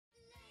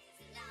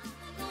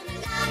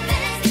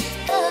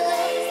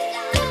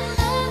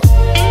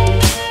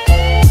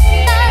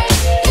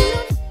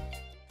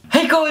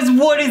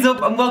is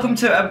up and welcome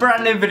to a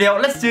brand new video.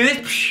 Let's do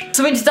this.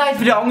 So in today's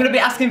video I'm going to be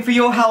asking for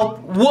your help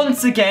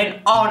once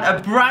again on a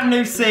brand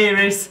new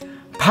series,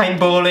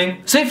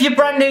 paintballing. So if you're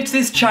brand new to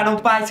this channel,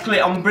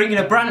 basically I'm bringing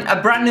a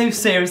brand new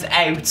series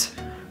out,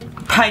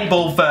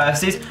 paintball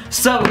versus.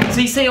 So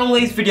you see all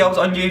these videos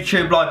on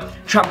YouTube like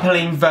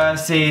trampoline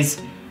versus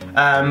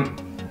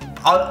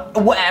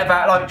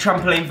whatever, like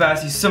trampoline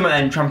versus summer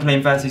and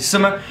trampoline versus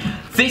summer.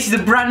 This is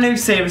a brand new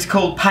series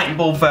called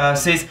Paintball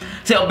versus.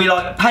 So it'll be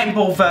like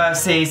paintball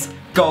versus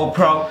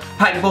GoPro,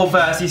 paintball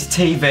versus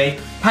TV,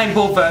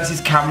 paintball versus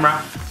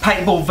camera,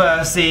 paintball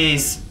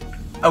versus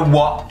a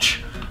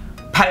watch,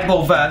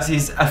 paintball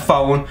versus a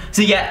phone.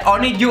 So yeah,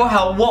 I need your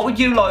help. What would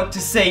you like to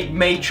see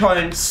me try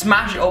and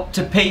smash it up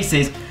to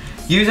pieces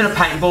using a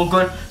paintball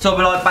gun? So it'll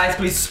be like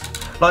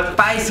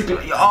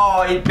basically,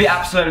 oh, it'd be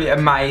absolutely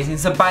amazing.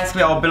 So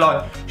basically I'll be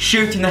like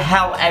shooting the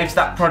hell out of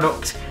that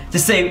product to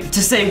see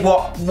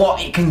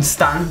what it can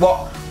stand,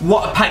 what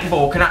a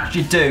paintball can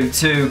actually do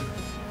to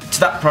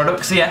that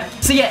product. So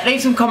yeah,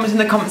 leave some comments in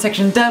the comment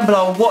section down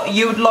below what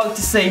you would like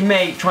to see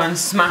me try and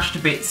smash to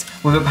bits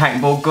with a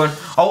paintball gun.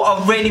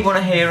 I really want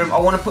to hear them. I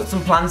want to put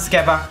some plans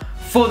together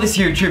for this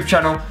YouTube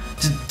channel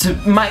to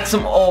make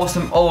some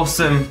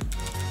awesome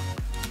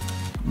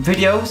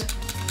videos.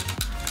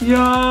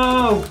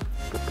 Yo!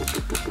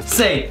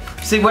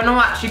 See, when I'm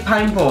actually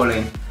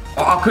paintballing,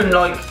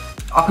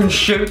 I can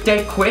shoot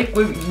dead quick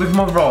with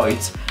my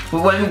right,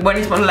 but when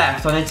it's my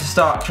left, I need to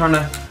start trying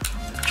to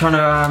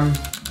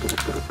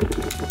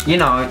you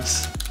know, I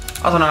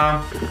don't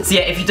know. So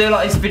yeah, if you do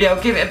like this video,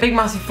 give it a big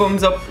massive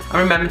thumbs up,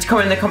 and remember to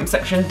comment in the comment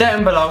section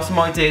down below some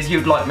ideas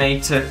you'd like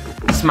me to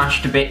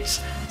smash to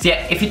bits. So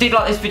yeah, if you did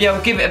like this video,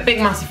 give it a big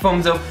massive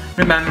thumbs up.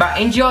 Remember,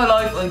 enjoy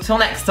life. Until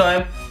next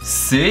time,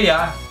 see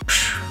ya.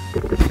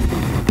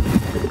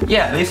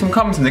 Yeah, leave some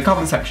comments in the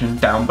comment section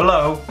down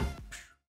below.